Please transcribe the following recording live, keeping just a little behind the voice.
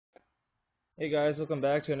Hey guys, welcome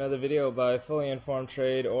back to another video by Fully Informed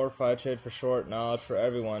Trade, or FI Trade for short, knowledge for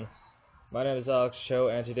everyone. My name is Alex Cho,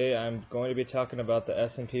 and today I'm going to be talking about the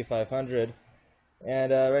S&P 500.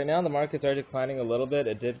 And right now the markets are declining a little bit.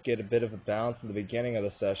 It did get a bit of a bounce in the beginning of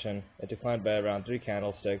the session. It declined by around 3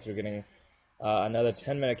 candlesticks. We're getting another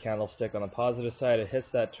 10-minute candlestick on the positive side. It hits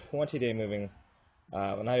that 20-day moving,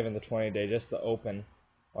 well, not even the 20-day, just the open,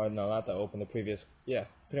 or no, not the open, the previous, yeah,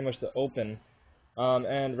 pretty much the open.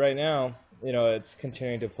 And right now, it's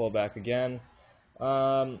continuing to pull back again.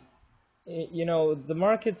 Um, the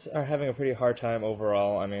markets are having a pretty hard time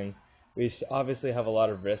overall. I mean, we obviously have a lot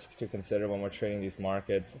of risk to consider when we're trading these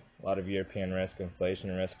markets. A lot of European risk,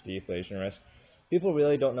 inflation risk, deflation risk. People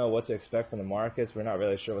really don't know what to expect from the markets. We're not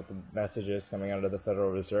really sure what the message is coming out of the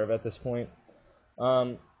Federal Reserve at this point.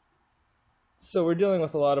 Um, so we're dealing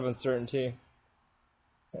with a lot of uncertainty.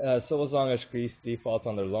 So as long as Greece defaults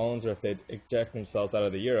on their loans, or if they eject themselves out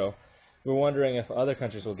of the euro, we're wondering if other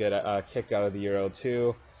countries will get kicked out of the euro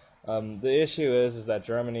too. The issue is that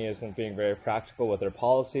Germany isn't being very practical with their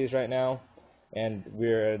policies right now, and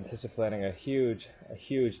we're anticipating a huge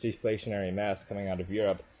deflationary mess coming out of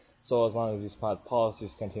Europe. So as long as these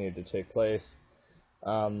policies continue to take place,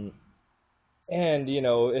 um, and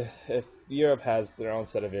if Europe has their own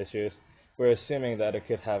set of issues, we're assuming that it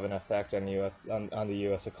could have an effect on the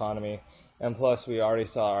U.S. economy. And plus, we already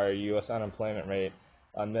saw our U.S. unemployment rate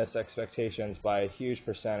miss expectations by a huge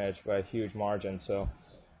percentage, by a huge margin. So,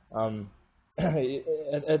 um,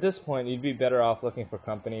 at this point, you'd be better off looking for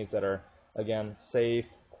companies that are, again, safe,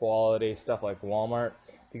 quality, stuff like Walmart,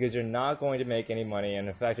 because you're not going to make any money, and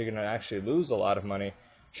in fact, you're going to actually lose a lot of money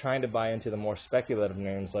trying to buy into the more speculative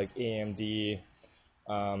names like AMD,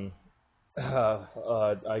 um,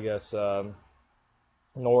 I guess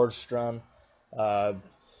Nordstrom, uh,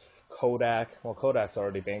 Kodak. Well, Kodak's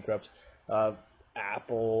already bankrupt. Uh,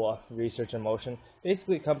 Apple, Research in Motion.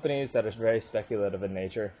 Basically, companies that are very speculative in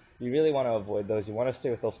nature. You really want to avoid those. You want to stay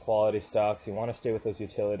with those quality stocks. You want to stay with those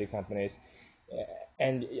utility companies.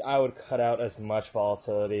 And I would cut out as much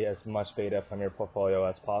volatility, as much beta from your portfolio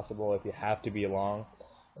as possible if you have to be long.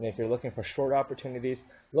 And if you're looking for short opportunities,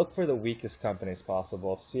 look for the weakest companies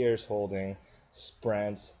possible. Sears Holding,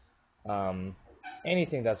 Sprint, um,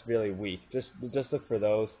 anything that's really weak. Just look for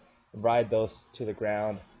those, ride those to the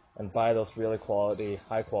ground, and buy those really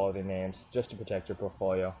high quality names just to protect your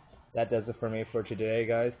portfolio. That does it for me for today,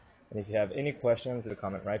 guys. And if you have any questions,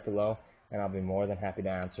 comment right below, and I'll be more than happy to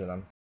answer them.